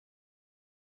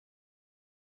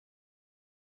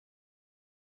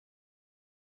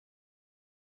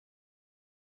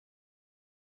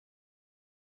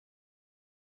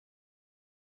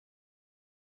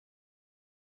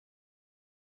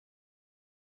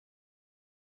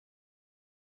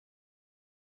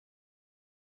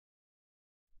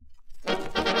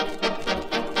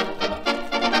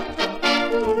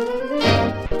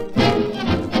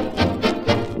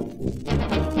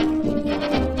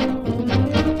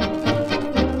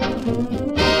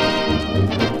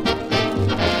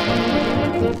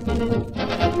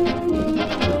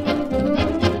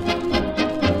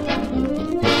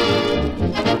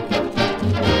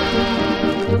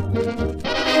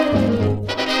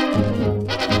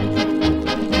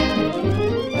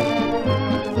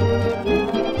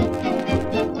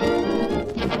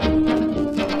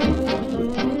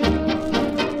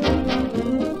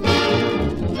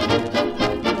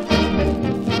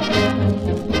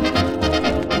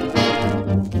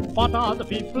What are the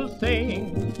people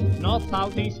saying? North,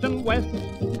 south, east and west.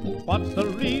 What's the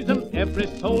reason every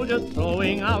soldier's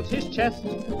throwing out his chest?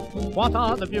 What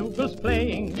are the bugles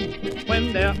playing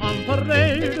when they're on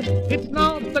parade? It's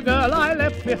not the girl I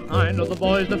left behind or the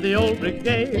boys of the old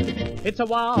brigade. It's a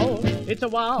wow, it's a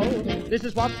wow, this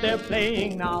is what they're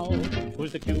playing now.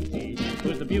 Who's the cutie,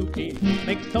 who's the beauty,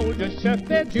 makes soldiers shirk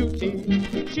their duty?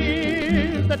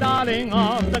 She's the darling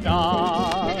of the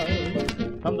guard.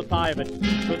 From the private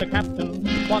to the captain,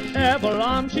 whatever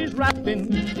arm she's wrapped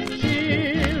in,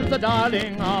 she's the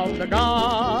darling of the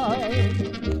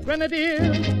guard.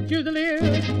 Grenadiers,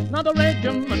 Fusiliers, now the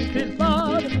regiment is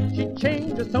barred. She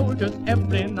changes soldiers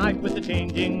every night with the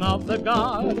changing of the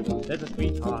guard. There's a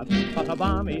sweetheart, but a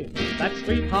balmy, that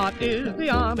sweetheart is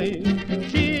the army.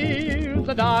 She's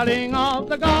the darling of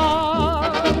the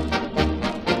guard.